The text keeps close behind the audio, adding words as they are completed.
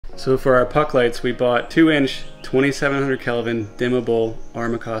So for our puck lights, we bought 2-inch 2700 Kelvin dimmable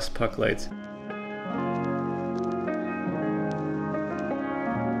Armacost puck lights.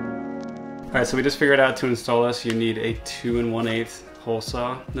 All right, so we just figured out to install this, you need a 2 1/8 hole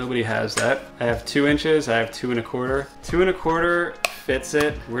saw. Nobody has that. I have 2 inches, I have 2 1/4. 2 1/4 fits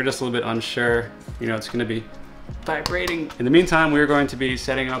it. We're just a little bit unsure. You know, it's gonna be vibrating. In the meantime, we're going to be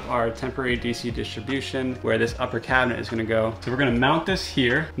setting up our temporary DC distribution where this upper cabinet is gonna go. So we're gonna mount this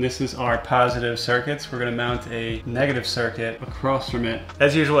here. This is our positive circuits. We're gonna mount a negative circuit across from it.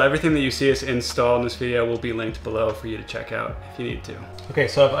 As usual, everything that you see us install in this video will be linked below for you to check out if you need to. Okay,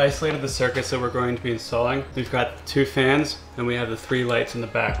 so I've isolated the circuits that we're going to be installing. We've got 2 fans and we have the 3 lights in the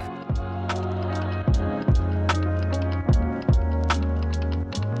back.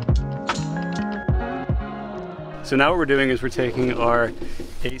 So now what we're doing is we're taking our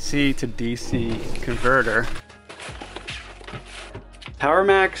AC to DC converter.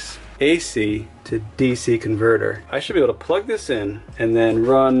 PowerMax AC to DC converter. I should be able to plug this in and then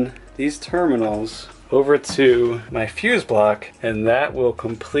run these terminals over to my fuse block, and that will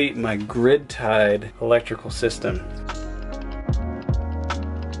complete my grid-tied electrical system.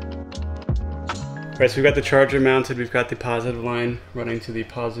 All right, so we've got the charger mounted, we've got the positive line running to the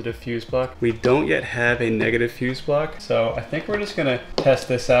positive fuse block. We don't yet have a negative fuse block, so I think we're just gonna test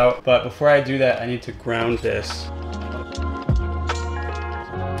this out. But before I do that, I need to ground this.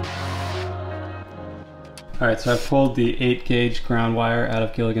 All right, so I've pulled the 8-gauge ground wire out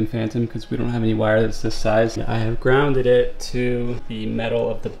of Gilligan Phantom because we don't have any wire that's this size. I have grounded it to the metal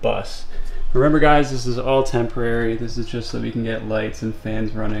of the bus. Remember guys, this is all temporary. This is just so we can get lights and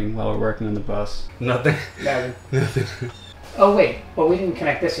fans running while we're working on the bus. Nothing. Nothing. Oh wait, well we didn't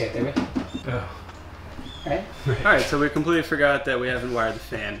connect this yet, did we? Oh. Right? All right, so we completely forgot that we haven't wired the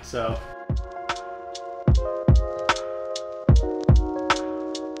fan, so.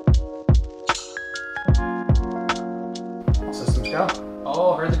 All systems go.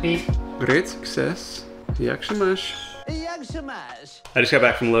 Oh, heard the beep. Great success. Jak się masz? I just got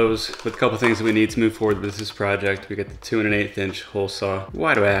back from Lowe's with a couple things that we need to move forward with this project. We got the 2 1/8 inch hole saw.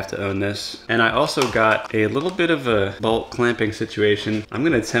 Why do I have to own this? And I also got a little bit of a bolt clamping situation. I'm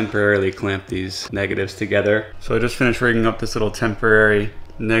gonna temporarily clamp these negatives together. So I just finished rigging up this little temporary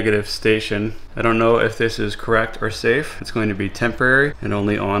negative station. I don't know if this is correct or safe. It's going to be temporary and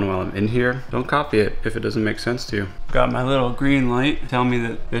only on while I'm in here. Don't copy it if it doesn't make sense to you. Got my little green light telling me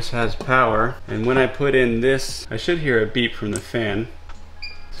that this has power. And when I put in this, I should hear a beep from the fan.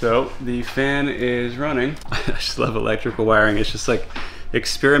 So the fan is running. I just love electrical wiring. It's just like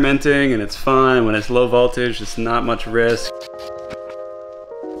experimenting and it's fun. When it's low voltage, it's not much risk.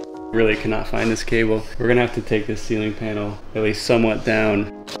 Really cannot find this cable. We're gonna have to take this ceiling panel at least somewhat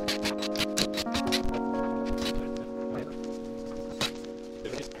down.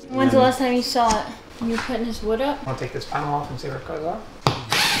 When's the last time you saw it? You were putting his wood up? I'll take this panel off and see where it goes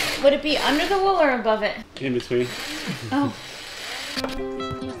off. Would it be under the wool or above it? In between. Oh.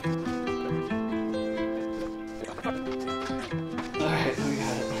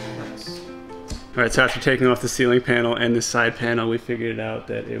 All right, so after taking off the ceiling panel and the side panel, we figured out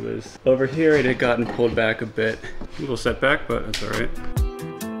that it was over here. It had gotten pulled back a bit. A little setback, but that's all right.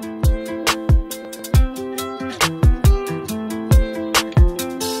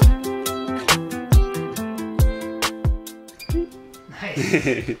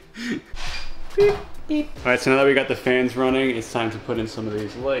 Nice. Beep, beep. All right, so now that we got the fans running, it's time to put in some of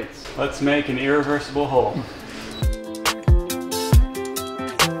these lights. Let's make an irreversible hole.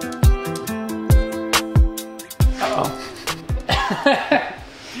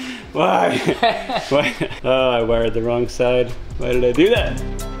 Why? Why? Oh, I wired the wrong side. Why did I do that?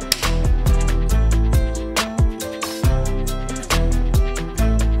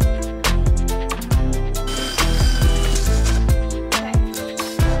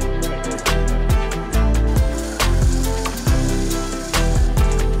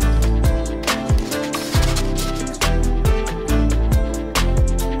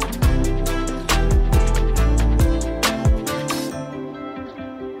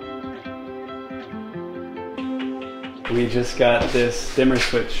 We just got this dimmer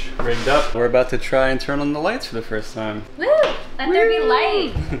switch rigged up. We're about to try and turn on the lights for the first time. Woo! Let there be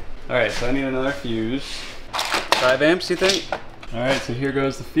light. All right, so I need another fuse. 5 amps, you think? All right, so here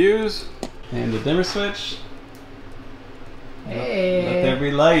goes the fuse and the dimmer switch. Hey. Let there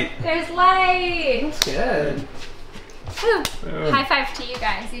be light. There's light. That's good. Woo. Boom. High five to you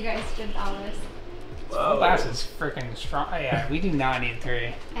guys. You guys did all this. Whoa. Glass is freaking strong. Oh, yeah, we do not need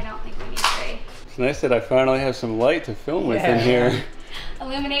 3. I don't think we need 3. It's nice that I finally have some light to film with in here.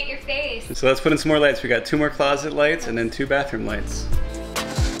 Illuminate your face. So let's put in some more lights. We got 2 more closet lights and then 2 bathroom lights.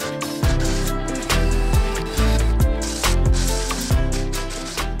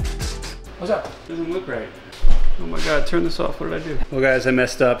 up? Doesn't look right. Oh my God, turn this off. What did I do? Well guys, I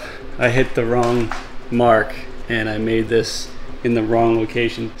messed up. I hit the wrong mark and I made this in the wrong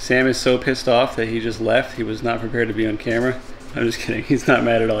location. Sam is so pissed off that he just left. He was not prepared to be on camera. I'm just kidding, he's not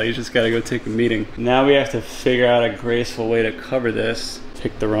mad at all. He's just gotta go take a meeting. Now we have to figure out a graceful way to cover this.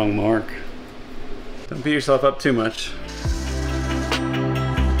 Pick the wrong mark. Don't beat yourself up too much.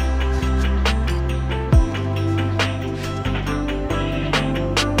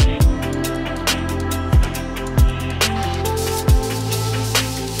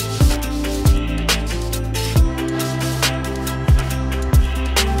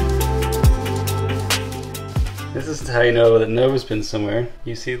 This is how you know that Nova's been somewhere.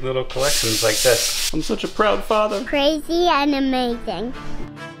 You see little collections like this. I'm such a proud father. Crazy and amazing.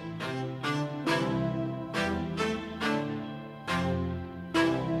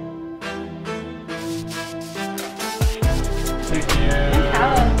 Thank you.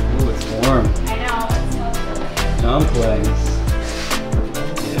 Ooh, it's warm. I know, it smells good. Dumplings.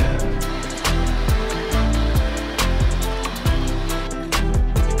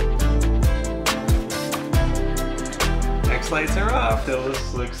 Lights are off.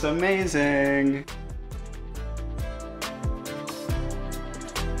 This looks amazing.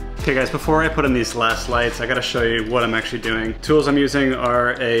 Okay guys, before I put in these last lights, I gotta show you what I'm actually doing. Tools I'm using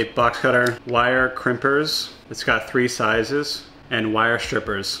are a box cutter, wire crimpers. It's got 3 sizes, and wire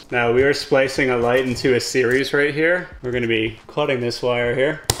strippers. Now we are splicing a light into a series right here. We're gonna be cutting this wire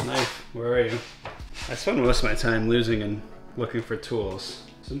here. Knife, where are you? I spend most of my time losing and looking for tools.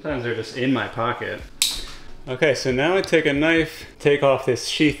 Sometimes they're just in my pocket. Okay, so now I take a knife, take off this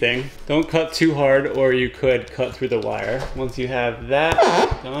sheathing. Don't cut too hard or you could cut through the wire. Once you have that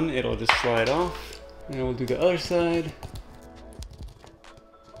done, it'll just slide off. And we'll do the other side.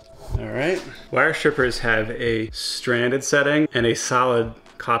 All right. Wire strippers have a stranded setting and a solid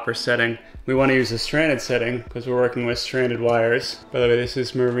copper setting. We want to use a stranded setting because we're working with stranded wires. By the way, this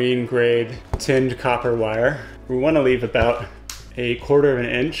is marine grade tinned copper wire. We want to leave about 1/4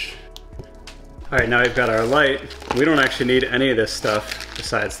 inch. All right, now we've got our light. We don't actually need any of this stuff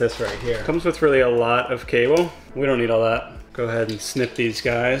besides this right here. It comes with really a lot of cable. We don't need all that. Go ahead and snip these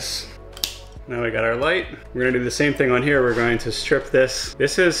guys. Now we got our light. We're gonna do the same thing on here. We're going to strip this.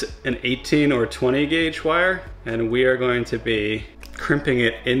 This is an 18 or 20 gauge wire, and we are going to be crimping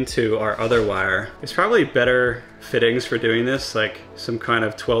it into our other wire. It's probably better fittings for doing this, like some kind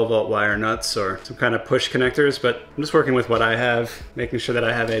of 12-volt wire nuts or some kind of push connectors, but I'm just working with what I have, making sure that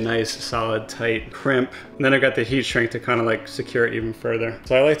I have a nice, solid, tight crimp. And then I've got the heat shrink to kind of like secure it even further.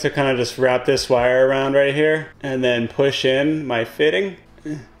 So I like to kind of just wrap this wire around right here and then push in my fitting.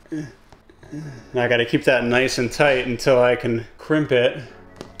 Now I gotta keep that nice and tight until I can crimp it.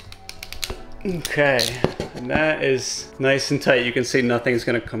 Okay, and that is nice and tight. You can see nothing's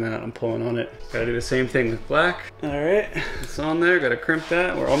gonna come out. I'm pulling on it. Gotta do the same thing with black. All right, it's on there. Gotta crimp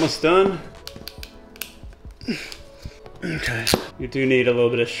that. We're almost done. Okay, you do need a little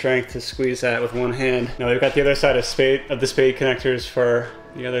bit of strength to squeeze that with one hand. Now we've got the other side of the spade connectors for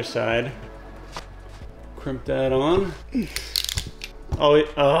the other side. Crimp that on.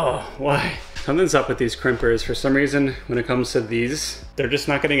 Oh, why? Something's up with these crimpers. For some reason, when it comes to these, they're just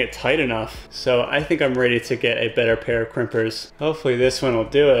not getting it tight enough. So I think I'm ready to get a better pair of crimpers. Hopefully this one will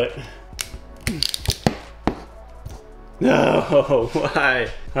do it. No, why?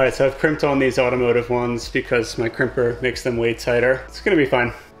 All right, so I've crimped on these automotive ones because my crimper makes them way tighter. It's gonna be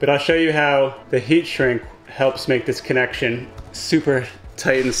fine. But I'll show you how the heat shrink helps make this connection super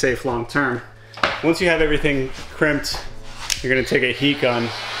tight and safe long term. Once you have everything crimped, you're gonna take a heat gun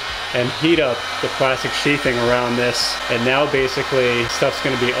and heat up the plastic sheathing around this. And now basically stuff's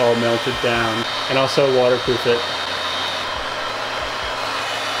gonna be all melted down and also waterproof it.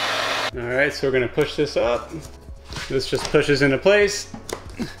 All right, so we're gonna push this up. This just pushes into place.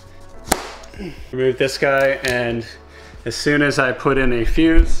 Remove this guy, and as soon as I put in a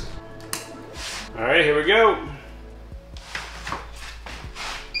fuse, all right, here we go.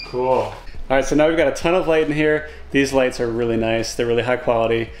 Cool. All right, so now we've got a ton of light in here. These lights are really nice. They're really high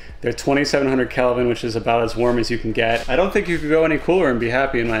quality. They're 2700 Kelvin, which is about as warm as you can get. I don't think you could go any cooler and be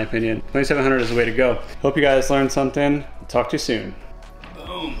happy, in my opinion. 2700 is the way to go. Hope you guys learned something. Talk to you soon.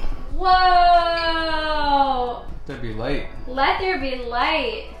 Boom. Whoa! Let there be light. Let there be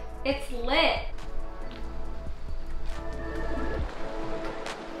light. It's lit.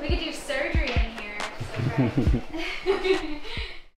 We could do surgery in here. So